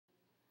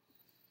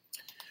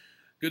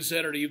Good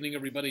Saturday evening,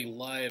 everybody,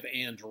 live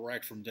and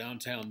direct from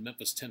downtown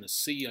Memphis,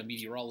 Tennessee. I'm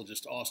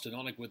meteorologist Austen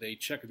Onek with a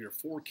check of your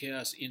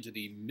forecast into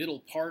the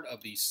middle part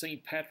of the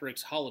St.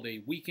 Patrick's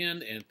holiday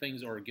weekend, and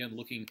things are again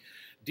looking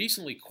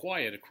decently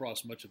quiet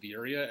across much of the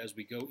area as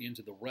we go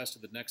into the rest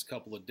of the next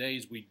couple of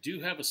days. We do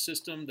have a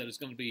system that is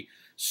going to be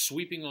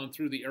sweeping on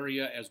through the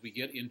area as we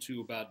get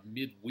into about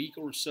midweek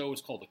or so.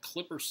 It's called the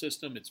Clipper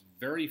system. It's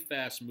very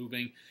fast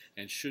moving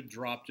and should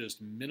drop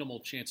just minimal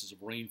chances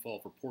of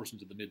rainfall for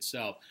portions of the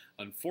Mid-South.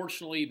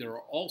 Unfortunately, there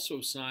are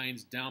also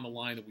signs down the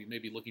line that we may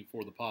be looking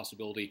for the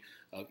possibility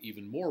of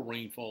even more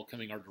rainfall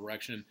coming our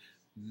direction.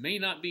 May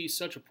not be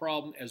such a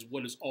problem as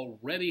what is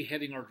already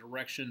heading our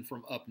direction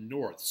from up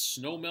north.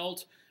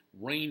 Snowmelt,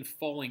 rain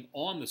falling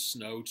on the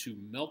snow to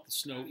melt the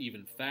snow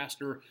even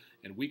faster,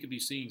 and we could be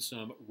seeing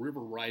some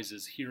river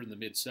rises here in the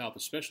Mid-South,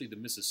 especially the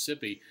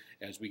Mississippi,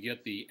 as we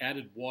get the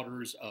added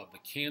waters of the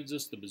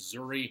Kansas, the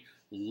Missouri,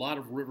 a lot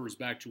of rivers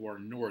back to our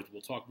north.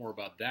 We'll talk more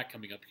about that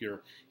coming up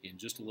here in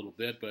just a little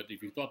bit, but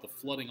if you thought the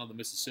flooding on the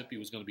Mississippi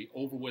was going to be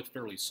over with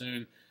fairly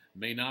soon,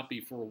 may not be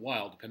for a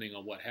while, depending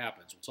on what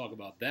happens. We'll talk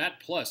about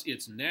that. Plus,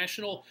 it's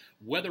National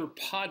Weather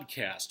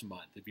Podcast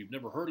Month. If you've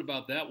never heard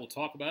about that, we'll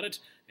talk about it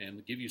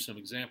and give you some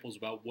examples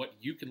about what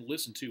you can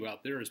listen to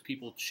out there as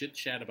people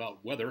chit-chat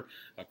about weather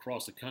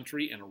across the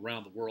country and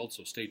around the world,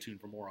 so stay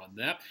tuned for more on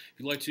that. If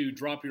you'd like to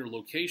drop your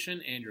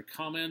location and your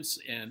comments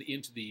and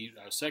into the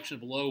section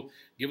below,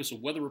 give us a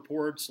weather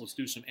report. So let's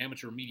do some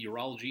amateur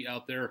meteorology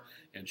out there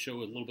and show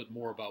a little bit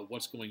more about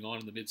what's going on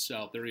in the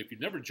Mid-South area. If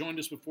you've never joined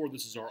us before,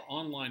 this is our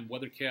online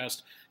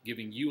weathercast,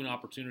 giving you an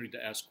opportunity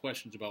to ask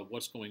questions about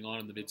what's going on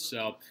in the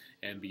Mid-South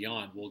and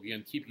beyond. We'll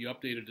again keep you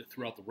updated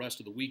throughout the rest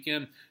of the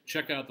weekend.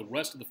 Check out the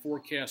rest of the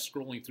forecast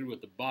scrolling through at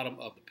the bottom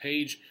of the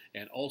page.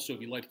 And also, if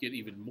you'd like to get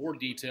even more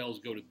details,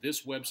 go to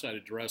this website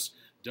address,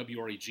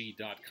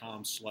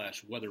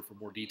 WREG.com/weather, for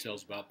more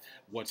details about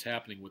what's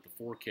happening with the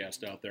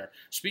forecast out there.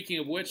 Speaking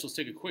of which, let's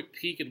take a quick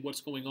peek at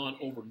what's going on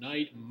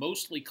overnight.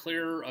 Mostly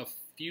clear, a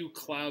few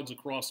clouds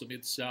across the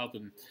Mid-South,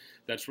 and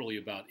that's really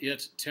about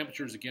it.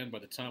 Temperatures, again, by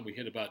the time we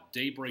hit about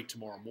daybreak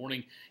tomorrow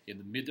morning, in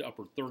the mid to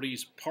upper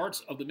 30s.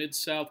 Parts of the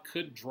Mid-South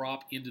could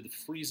drop into the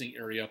freezing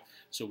area,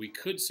 so we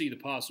could see the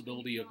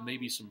possibility of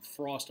maybe some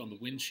frost on the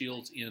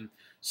windshields in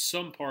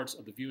some parts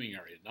of the viewing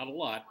area. Not a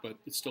lot, but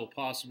it's still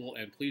possible,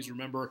 and please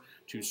remember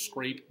to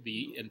scrape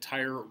the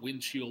entire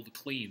windshield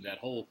clean. That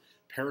whole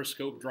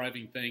periscope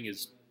driving thing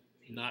is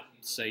not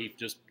safe.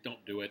 Just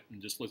don't do it,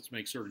 and just let's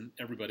make certain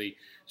everybody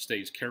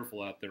stays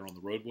careful out there on the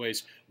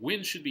roadways.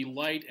 Wind should be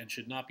light and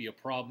should not be a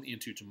problem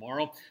into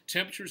tomorrow.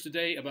 Temperatures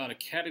today about a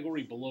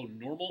category below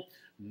normal.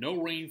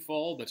 No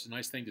rainfall. That's a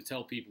nice thing to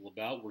tell people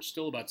about. We're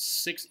still about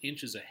 6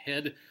 inches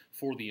ahead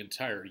for the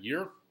entire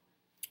year.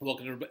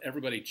 Welcome to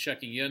everybody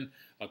checking in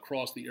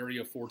across the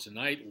area for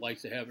tonight. Like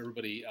to have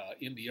everybody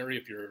in the area.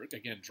 If you're,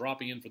 again,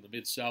 dropping in from the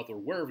Mid-South or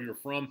wherever you're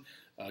from,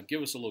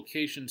 give us a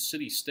location,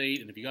 city,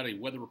 state, and if you got any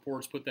weather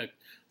reports, put that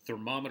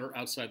thermometer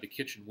outside the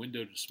kitchen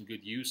window to some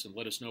good use and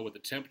let us know what the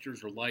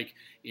temperatures are like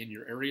in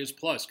your areas.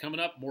 Plus, coming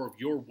up, more of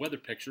your weather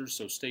pictures,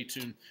 so stay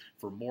tuned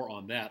for more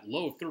on that.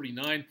 Low of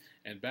 39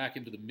 and back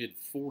into the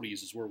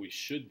mid-40s is where we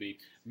should be.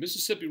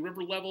 Mississippi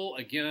River level,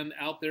 again,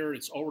 out there,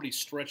 it's already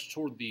stretched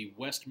toward the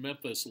West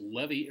Memphis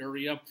levee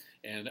area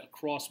and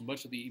across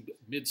much of the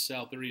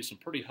Mid-South area, some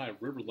pretty high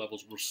river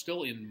levels. We're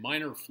still in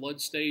minor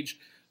flood stage.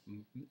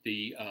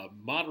 The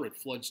moderate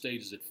flood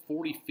stage is at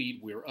 40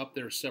 feet. We were up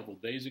there several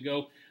days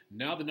ago.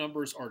 Now the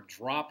numbers are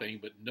dropping,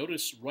 but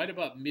notice right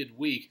about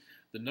midweek,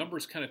 the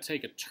numbers kind of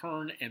take a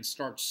turn and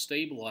start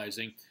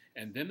stabilizing,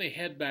 and then they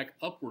head back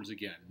upwards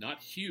again.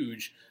 Not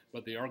huge,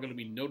 but they are going to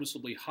be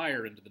noticeably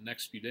higher into the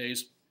next few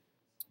days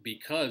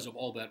because of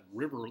all that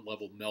river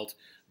level melt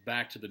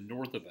back to the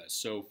north of us.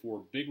 So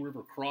for Big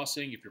River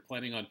crossing, if you're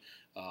planning on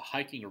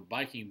hiking or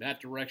biking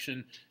that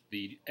direction,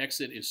 the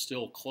exit is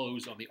still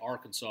closed on the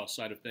Arkansas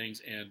side of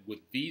things, and with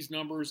these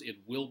numbers, it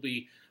will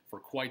be for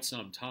quite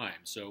some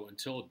time. So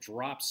until it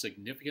drops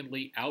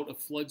significantly out of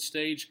flood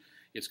stage,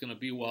 it's going to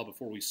be a while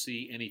before we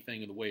see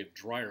anything in the way of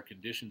drier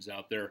conditions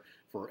out there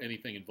for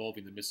anything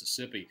involving the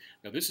Mississippi.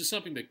 Now, this is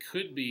something that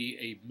could be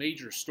a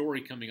major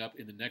story coming up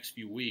in the next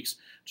few weeks,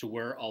 to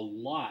where a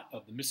lot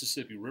of the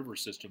Mississippi River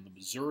system, the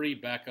Missouri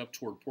back up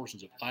toward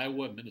portions of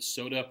Iowa,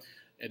 Minnesota,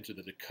 into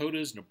the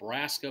Dakotas,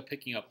 Nebraska,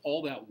 picking up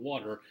all that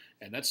water,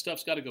 and that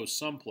stuff's got to go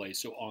someplace.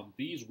 So on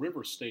these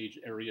river stage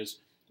areas,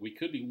 we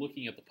could be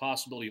looking at the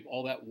possibility of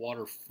all that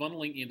water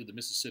funneling into the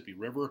Mississippi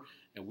River,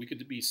 and we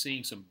could be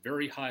seeing some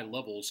very high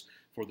levels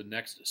for the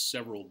next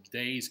several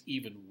days,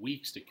 even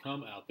weeks to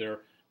come out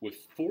there, with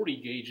 40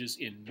 gauges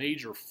in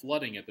major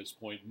flooding at this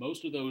point.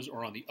 Most of those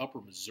are on the upper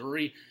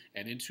Missouri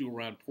and into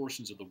around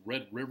portions of the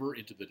Red River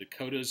into the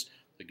Dakotas.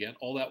 Again,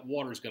 all that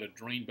water's got to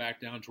drain back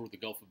down toward the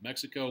Gulf of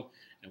Mexico,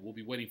 and we'll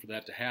be waiting for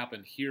that to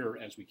happen here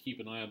as we keep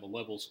an eye on the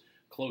levels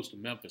close to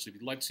Memphis. If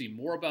you'd like to see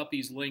more about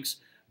these links,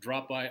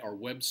 drop by our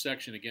web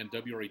section, again,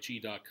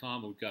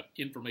 WREG.com. We've got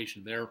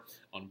information there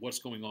on what's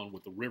going on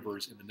with the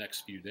rivers in the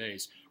next few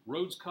days.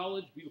 Rhodes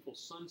College, beautiful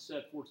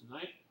sunset for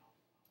tonight,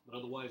 but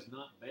otherwise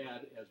not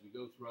bad as we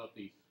go throughout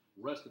the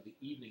rest of the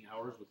evening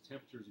hours with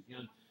temperatures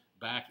again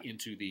back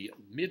into the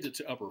mid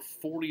to upper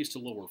 40s to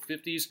lower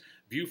 50s.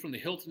 View from the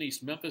Hilton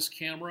East Memphis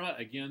camera.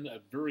 Again, a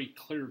very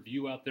clear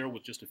view out there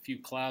with just a few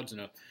clouds and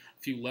a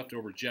few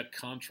leftover jet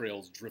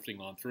contrails drifting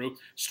on through.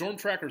 Storm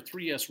Tracker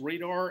 3S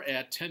radar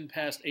at 10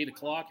 past 8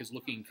 o'clock is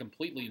looking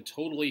completely and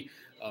totally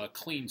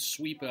clean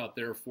sweep out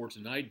there for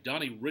tonight.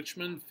 Donnie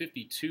Richmond,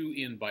 52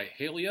 in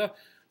Byhalia.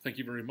 Thank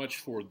you very much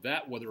for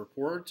that weather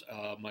report.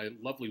 My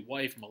lovely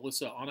wife,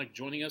 Melissa Onek,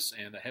 joining us,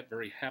 and a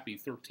very happy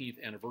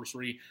 13th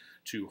anniversary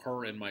to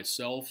her and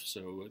myself.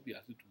 So, yeah,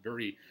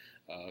 very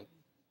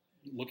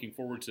looking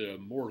forward to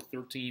more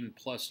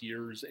 13-plus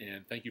years,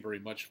 and thank you very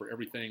much for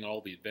everything, all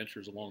the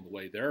adventures along the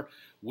way there.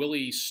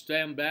 Willie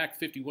Standback,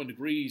 51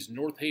 degrees,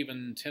 North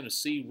Haven,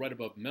 Tennessee, right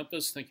above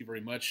Memphis. Thank you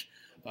very much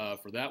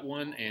for that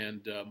one.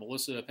 And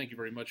Melissa, thank you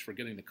very much for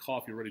getting the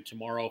coffee ready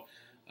tomorrow.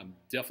 I'm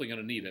definitely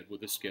going to need it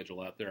with this schedule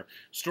out there.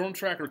 Storm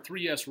Tracker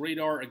 3S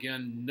radar,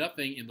 again,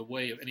 nothing in the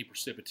way of any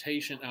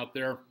precipitation out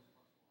there.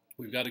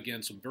 We've got,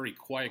 again, some very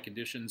quiet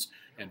conditions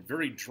and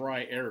very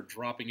dry air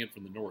dropping in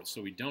from the north,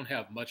 so we don't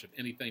have much of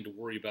anything to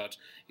worry about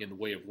in the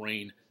way of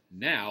rain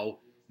now.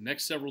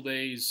 Next several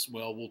days,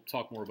 well, we'll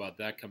talk more about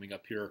that coming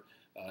up here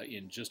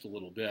in just a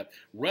little bit.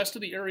 Rest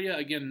of the area,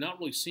 again, not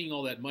really seeing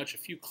all that much. A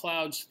few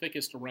clouds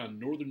thickest around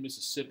northern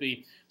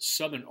Mississippi,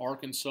 southern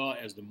Arkansas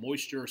as the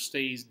moisture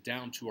stays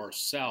down to our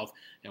south.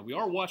 And we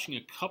are watching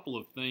a couple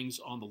of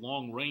things on the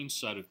long range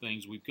side of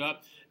things. We've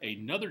got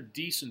another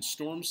decent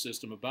storm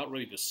system about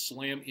ready to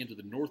slam into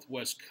the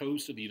northwest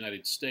coast of the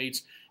United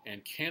States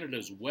and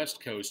Canada's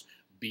west coast.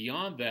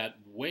 Beyond that,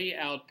 way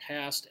out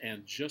past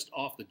and just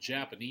off the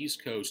Japanese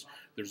coast,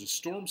 there's a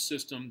storm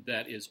system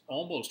that is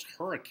almost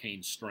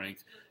hurricane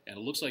strength, and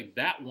it looks like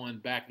that one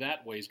back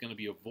that way is going to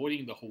be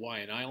avoiding the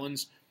Hawaiian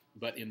Islands.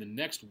 But in the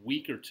next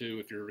week or two,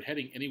 if you're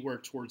heading anywhere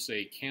towards,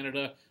 say,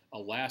 Canada,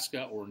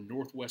 Alaska, or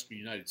northwestern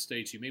United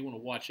States, you may want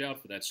to watch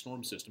out for that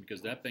storm system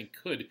because that thing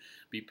could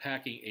be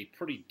packing a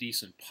pretty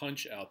decent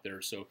punch out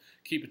there. So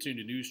keep it tuned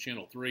to News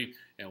Channel 3,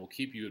 and we'll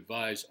keep you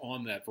advised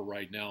on that for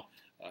right now.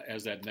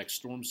 As that next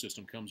storm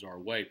system comes our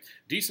way.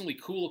 Decently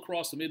cool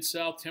across the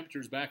Mid-South.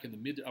 Temperatures back in the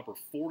mid to upper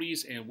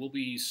 40s, and we'll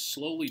be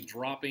slowly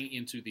dropping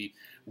into the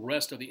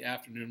rest of the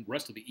afternoon,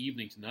 rest of the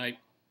evening tonight.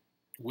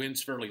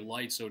 Winds fairly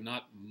light, so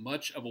not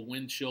much of a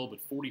wind chill,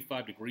 but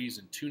 45 degrees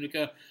in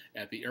Tunica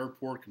at the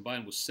airport,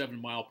 combined with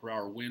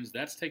 7-mile-per-hour winds.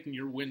 That's taking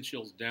your wind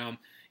chills down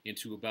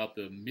into about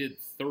the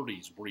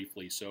mid-30s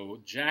briefly.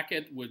 So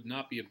jacket would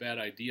not be a bad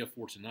idea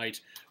for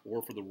tonight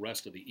or for the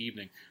rest of the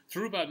evening.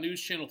 Through about News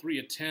Channel 3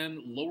 at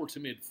 10, lower to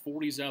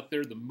mid-40s out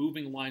there. The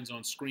moving lines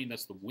on screen,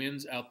 that's the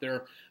winds out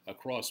there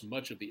across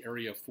much of the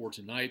area for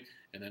tonight.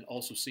 And then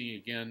also seeing,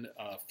 again,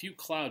 a few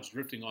clouds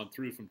drifting on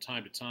through from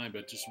time to time,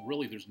 but just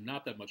really there's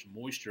not that much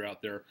moisture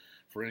out there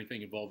for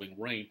anything involving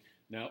rain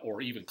now,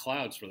 or even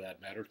clouds for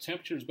that matter.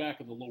 Temperatures back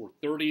in the lower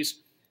 30s.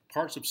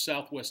 Parts of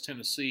southwest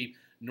Tennessee,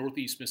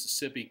 northeast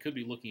Mississippi could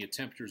be looking at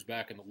temperatures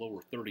back in the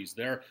lower 30s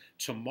there.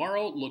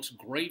 Tomorrow looks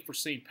great for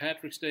St.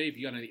 Patrick's Day. If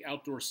you got any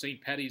outdoor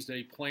St. Patty's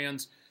Day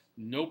plans,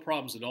 no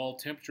problems at all.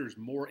 Temperatures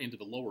more into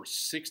the lower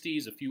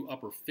 60s, a few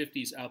upper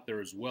 50s out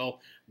there as well.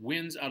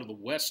 Winds out of the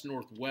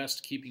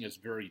west-northwest, keeping us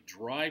very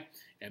dry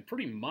and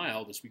pretty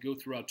mild as we go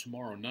throughout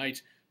tomorrow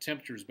night.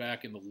 Temperatures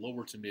back in the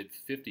lower to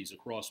mid-50s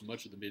across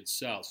much of the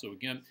mid-south. So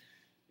again,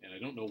 and I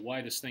don't know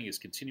why this thing is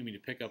continuing to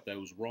pick up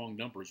those wrong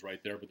numbers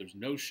right there, but there's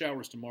no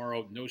showers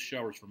tomorrow, no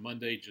showers for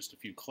Monday, just a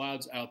few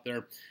clouds out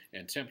there,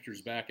 and temperatures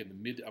back in the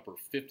mid to upper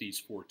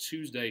 50s for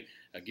Tuesday.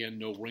 Again,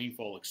 no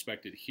rainfall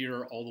expected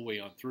here all the way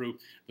on through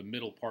the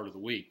middle part of the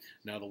week.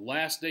 Now, the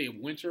last day of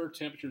winter,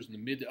 temperatures in the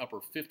mid to upper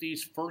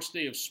 50s. First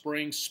day of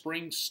spring.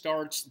 Spring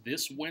starts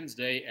this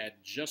Wednesday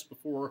at just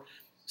before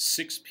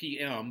 6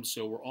 p.m.,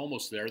 so we're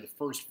almost there. The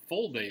first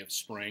full day of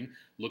spring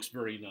looks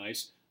very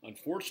nice.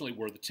 Unfortunately,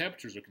 where the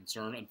temperatures are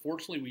concerned,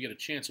 unfortunately, we get a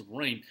chance of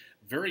rain.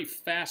 Very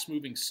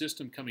fast-moving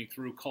system coming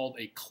through called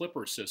a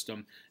clipper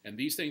system, and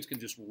these things can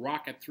just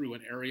rocket through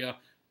an area,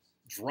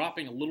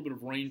 dropping a little bit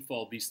of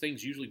rainfall. These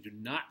things usually do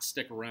not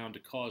stick around to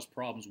cause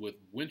problems with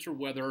winter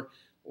weather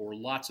or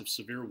lots of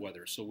severe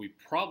weather. So we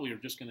probably are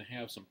just going to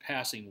have some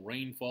passing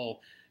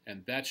rainfall,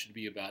 and that should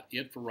be about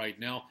it for right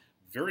now.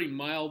 Very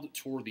mild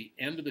toward the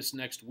end of this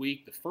next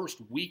week. The first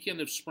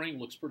weekend of spring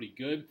looks pretty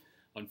good.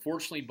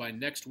 Unfortunately, by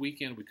next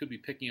weekend, we could be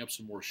picking up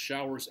some more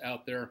showers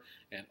out there,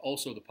 and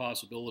also the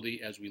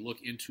possibility as we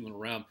look into and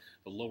around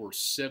the lower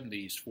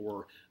 70s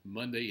for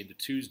Monday into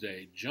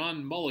Tuesday.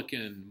 John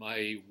Mulliken,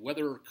 my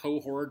weather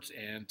cohort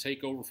and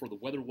takeover for the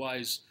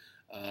WeatherWise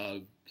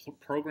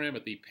program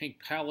at the Pink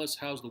Palace.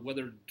 How's the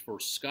weather for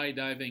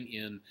skydiving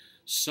in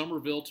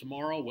Somerville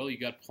tomorrow? Well, you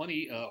got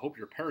plenty. Hope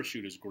your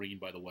parachute is green,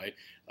 by the way.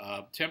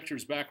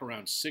 Temperatures back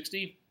around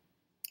 60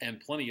 and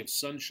plenty of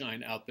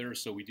sunshine out there,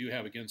 so we do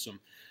have, again, some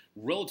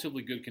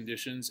relatively good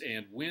conditions,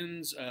 and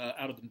winds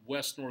out of the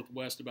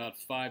west-northwest about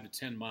 5 to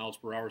 10 miles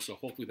per hour, so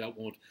hopefully that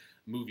won't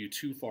move you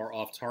too far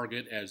off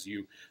target as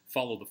you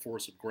follow the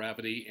force of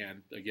gravity.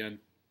 And again,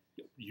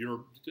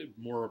 you're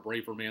more a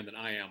braver man than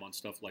I am on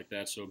stuff like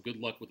that. So good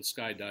luck with the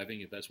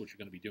skydiving if that's what you're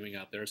going to be doing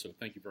out there. So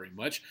thank you very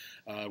much.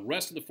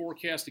 Rest of the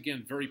forecast,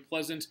 again, very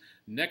pleasant.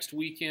 Next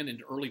weekend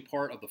into early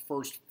part of the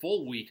first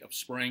full week of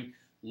spring,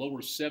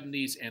 lower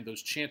 70s, and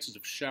those chances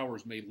of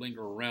showers may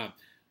linger around.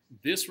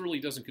 This really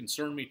doesn't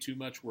concern me too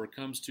much where it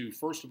comes to,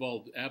 first of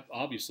all,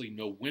 obviously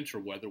no winter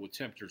weather with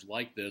temperatures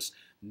like this,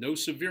 no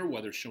severe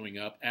weather showing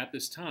up at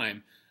this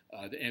time.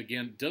 And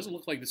again, doesn't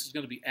look like this is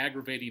going to be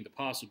aggravating the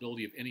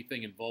possibility of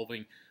anything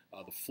involving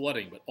the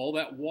flooding. But all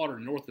that water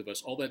north of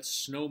us, all that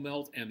snow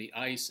melt and the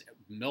ice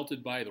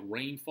melted by the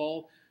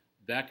rainfall,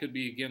 that could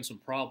be, again, some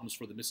problems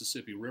for the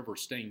Mississippi River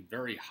staying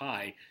very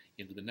high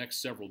into the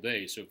next several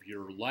days. So if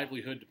your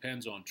livelihood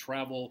depends on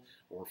travel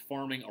or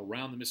farming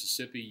around the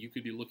Mississippi, you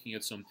could be looking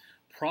at some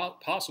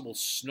possible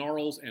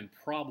snarls and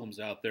problems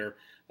out there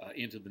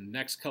into the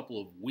next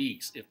couple of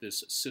weeks if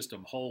this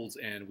system holds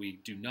and we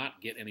do not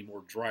get any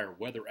more drier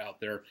weather out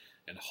there.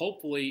 And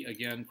hopefully,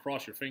 again,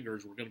 cross your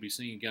fingers, we're going to be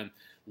seeing, again,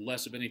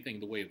 less of anything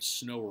in the way of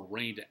snow or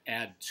rain to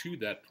add to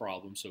that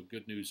problem. So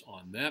good news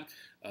on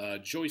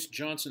that. Joyce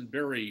Johnson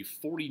Berry,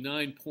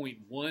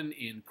 49.1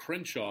 in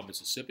Crenshaw,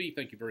 Mississippi.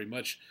 Thank you very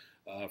much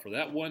for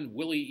that one.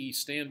 Willie E.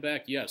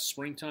 Standback, yes,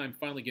 springtime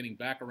finally getting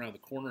back around the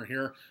corner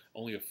here.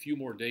 Only a few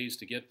more days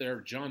to get there.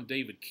 John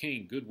David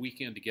King, good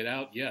weekend to get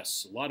out.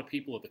 Yes, a lot of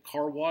people at the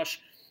car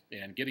wash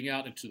and getting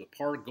out into the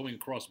park, going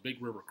across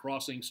Big River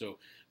Crossing, so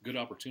good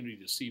opportunity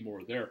to see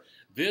more there.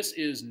 This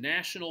is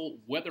National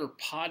Weather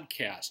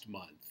Podcast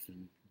Month.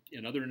 And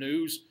in other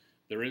news,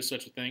 there is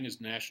such a thing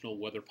as National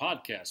Weather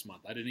Podcast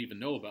Month. I didn't even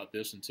know about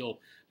this until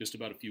just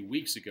about a few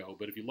weeks ago.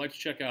 But if you'd like to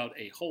check out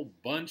a whole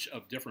bunch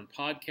of different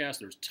podcasts,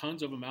 there's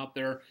tons of them out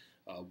there.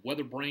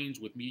 Weather Brains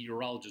with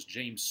meteorologist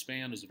James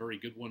Spann is a very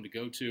good one to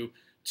go to.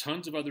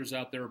 Tons of others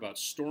out there about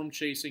storm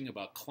chasing,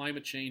 about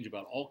climate change,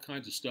 about all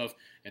kinds of stuff.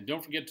 And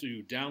don't forget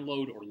to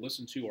download or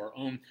listen to our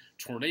own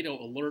Tornado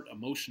Alert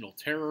Emotional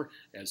Terror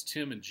as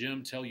Tim and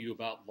Jim tell you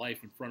about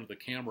life in front of the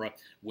camera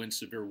when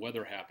severe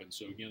weather happens.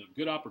 So again, a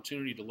good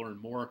opportunity to learn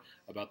more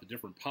about the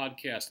different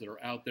podcasts that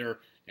are out there.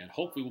 And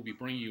hopefully we'll be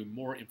bringing you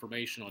more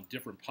information on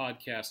different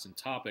podcasts and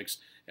topics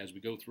as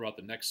we go throughout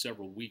the next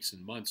several weeks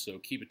and months. So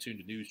keep it tuned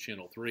to News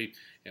Channel 3,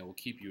 and we'll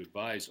keep you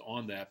advised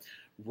on that.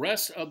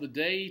 Rest of the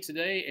day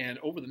today and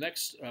over the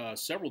next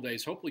several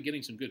days, hopefully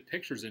getting some good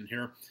pictures in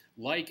here,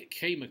 like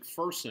Kay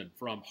McPherson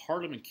from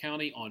Hardeman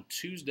County on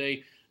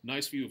Tuesday.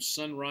 Nice view of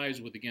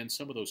sunrise with, again,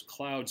 some of those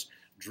clouds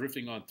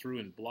drifting on through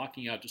and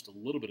blocking out just a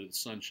little bit of the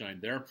sunshine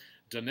there.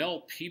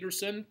 Donnell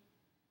Peterson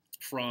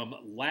from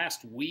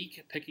last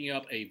week, picking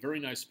up a very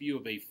nice view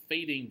of a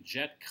fading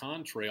jet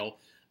contrail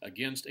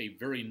against a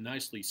very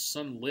nicely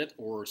sunlit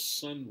or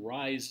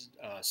sunrise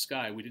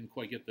sky. We didn't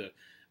quite get the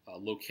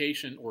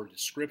location or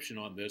description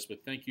on this,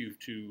 but thank you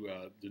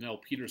to Donnell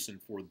Peterson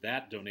for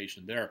that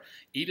donation there.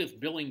 Edith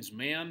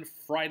Billings-Mann,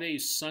 Friday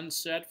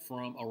sunset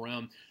from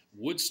around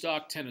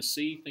Woodstock,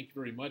 Tennessee. Thank you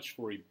very much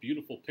for a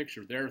beautiful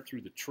picture there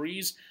through the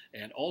trees,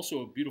 and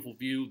also a beautiful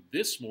view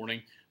this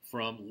morning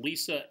from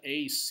Lisa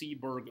A.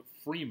 Seaberg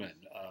Freeman.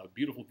 A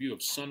beautiful view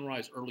of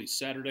sunrise early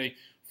Saturday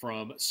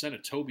from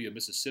Senatobia,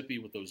 Mississippi,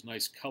 with those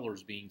nice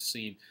colors being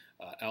seen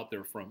out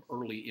there from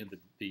early in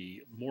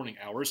the morning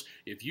hours.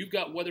 If you've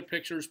got weather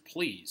pictures,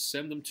 please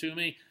send them to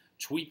me.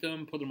 Tweet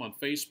them, put them on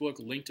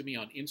Facebook, link to me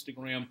on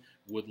Instagram.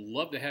 Would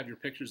love to have your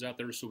pictures out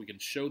there so we can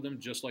show them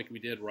just like we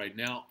did right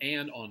now,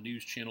 and on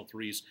News Channel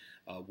 3's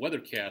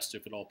weathercast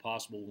if at all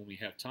possible when we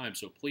have time.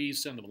 So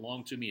please send them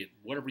along to me at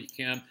whatever you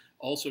can.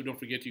 Also, don't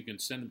forget you can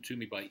send them to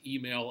me by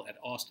email at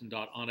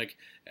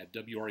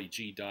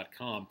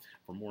austen.onek@WREG.com.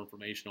 For more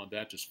information on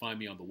that, just find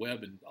me on the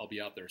web and I'll be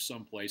out there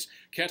someplace.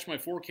 Catch my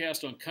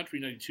forecast on Country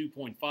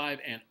 92.5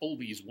 and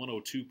Oldies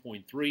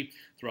 102.3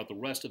 throughout the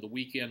rest of the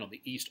weekend on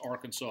the East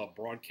Arkansas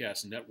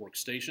Broadcast Network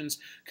stations.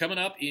 Coming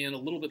up in a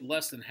little bit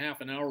less than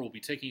half an hour, we'll be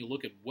taking a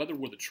look at weather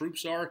where the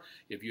troops are.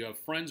 If you have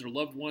friends or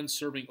loved ones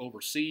serving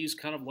overseas,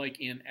 kind of like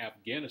in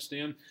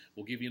Afghanistan,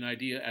 we'll give you an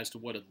idea as to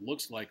what it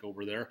looks like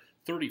over there.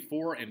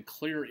 34 and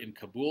clear in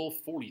Kabul,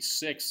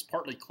 46,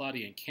 partly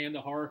cloudy in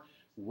Kandahar.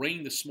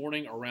 Rain this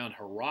morning around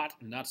Herat,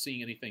 not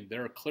seeing anything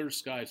there. Clear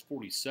skies,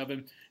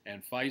 47,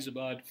 and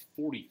Faizabad,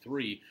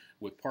 43,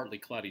 with partly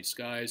cloudy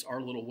skies. Our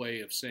little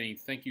way of saying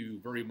thank you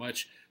very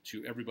much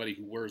to everybody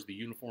who wears the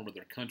uniform of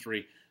their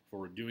country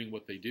for doing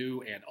what they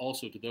do, and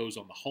also to those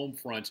on the home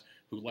front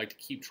who like to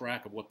keep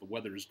track of what the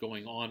weather is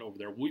going on over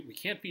there. We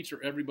can't feature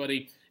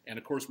everybody, and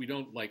of course we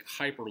don't like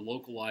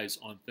hyper-localize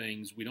on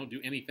things. We don't do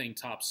anything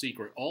top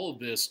secret. All of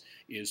this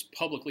is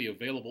publicly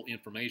available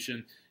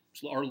information.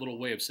 It's our little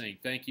way of saying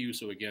thank you.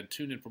 So again,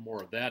 tune in for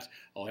more of that.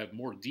 I'll have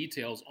more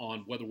details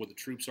on weather where the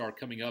troops are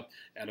coming up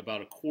at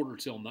about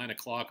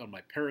 8:45 on my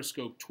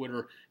Periscope,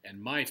 Twitter,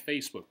 and my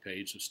Facebook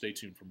page. So stay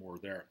tuned for more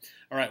there.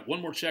 All right,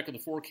 one more check of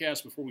the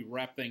forecast before we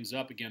wrap things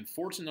up. Again,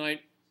 for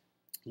tonight,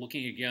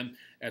 looking again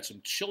at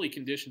some chilly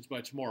conditions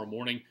by tomorrow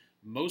morning.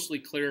 Mostly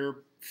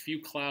clear,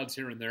 few clouds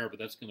here and there, but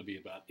that's going to be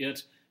about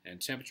it. And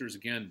temperatures,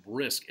 again,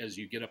 brisk as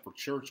you get up for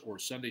church or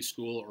Sunday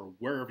school or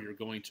wherever you're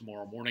going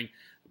tomorrow morning,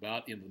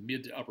 about in the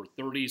mid to upper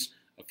 30s.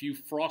 A few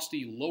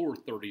frosty lower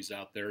 30s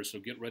out there, so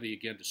get ready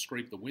again to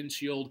scrape the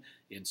windshield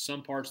in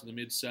some parts of the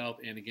Mid-South.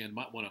 And again,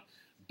 might want to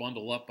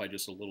bundle up by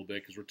just a little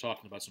bit because we're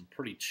talking about some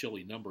pretty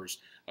chilly numbers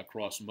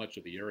across much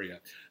of the area.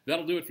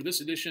 That'll do it for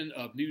this edition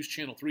of News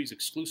Channel 3's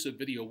exclusive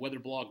video weather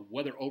blog,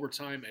 Weather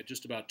Overtime, at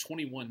just about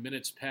 21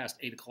 minutes past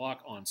 8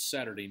 o'clock on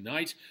Saturday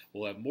night.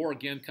 We'll have more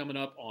again coming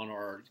up on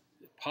our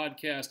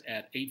podcast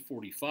at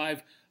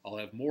 8:45. I'll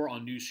have more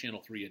on News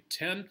Channel 3 at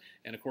 10,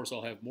 and of course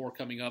I'll have more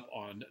coming up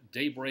on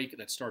Daybreak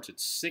that starts at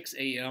 6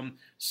 a.m.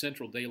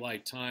 Central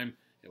Daylight Time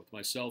with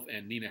myself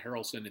and Nina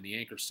Harrelson in the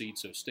anchor seat,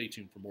 so stay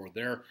tuned for more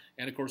there.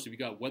 And of course, if you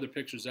got weather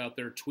pictures out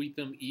there, tweet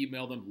them,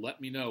 email them,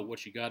 let me know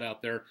what you got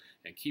out there,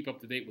 and keep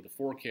up to date with the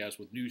forecast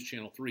with News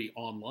Channel 3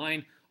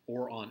 online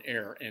or on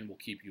air, and we'll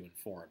keep you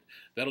informed.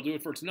 That'll do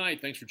it for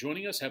tonight. Thanks for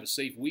joining us. Have a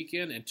safe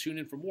weekend, and tune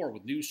in for more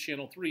with News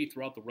Channel 3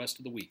 throughout the rest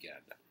of the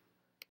weekend.